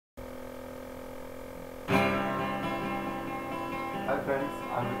Hi friends,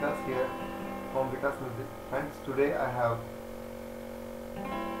 I'm VIKAS here from VIKAS Music. Friends, today I have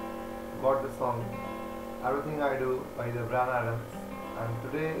got the song Everything I Do by the Brawn. And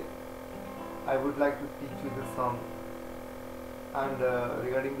today I would like to teach you this song. And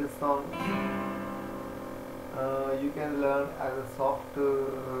regarding this song, you can learn as a soft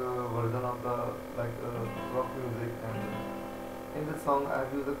version of the rock music. And in this song I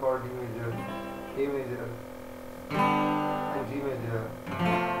have used the chord D major, A major, and G major,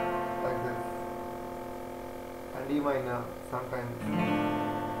 like this, and D minor sometimes,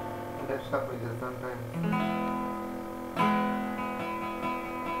 and F sharp major sometimes.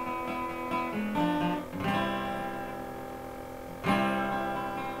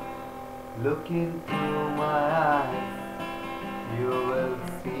 Look into my eyes, you will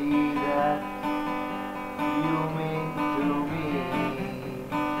see that you mean to me.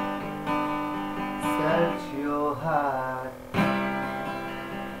 Search your heart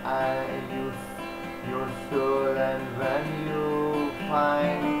and use your soul, and when you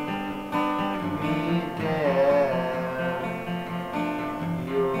find me there,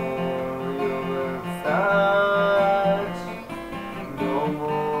 you will search no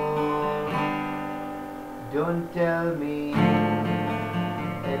more. Don't tell me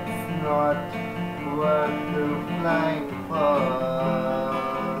it's not worth flying for.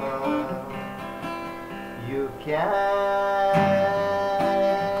 You can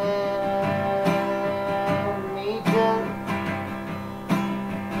meet it.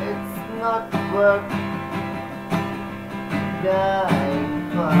 It's not worth dying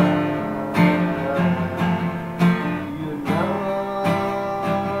for. You know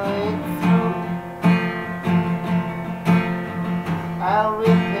it's true.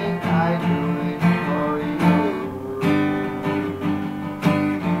 Everything I do is for you.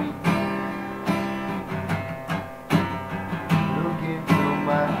 Look into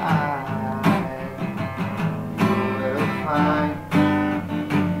my eyes, you will find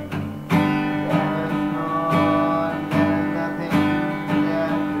there's nothing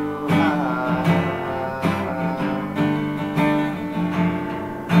there to hide.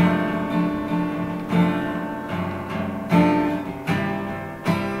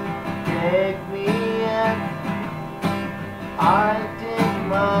 Take me and I take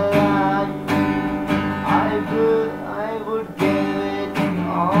my life. I would give it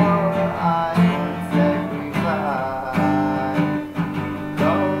all. I would sacrifice.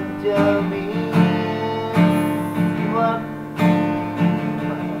 Don't tell me what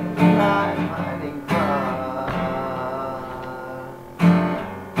I'm hiding from.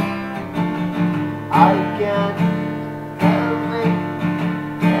 I can't help it.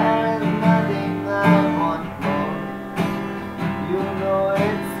 There is nothing I want more. You know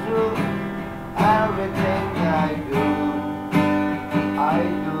it's true. Everything I do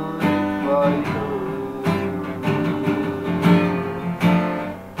it for you.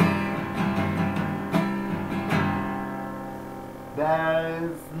 There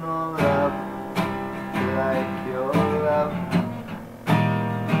is no love like your love,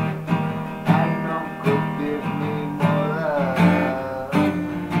 and no could give me more love.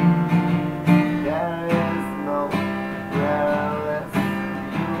 There is nowhere unless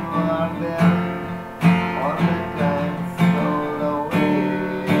you are there. All the time stole away.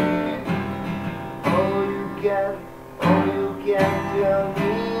 You can tell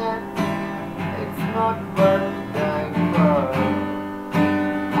me it's not worth dying for.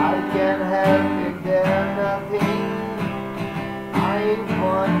 I can help it, there's nothing I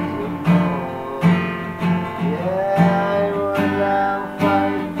want to know. Yeah, I will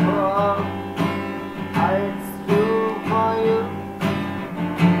fight for. It's true for you.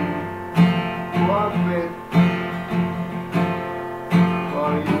 Walk with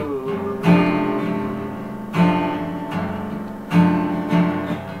for you.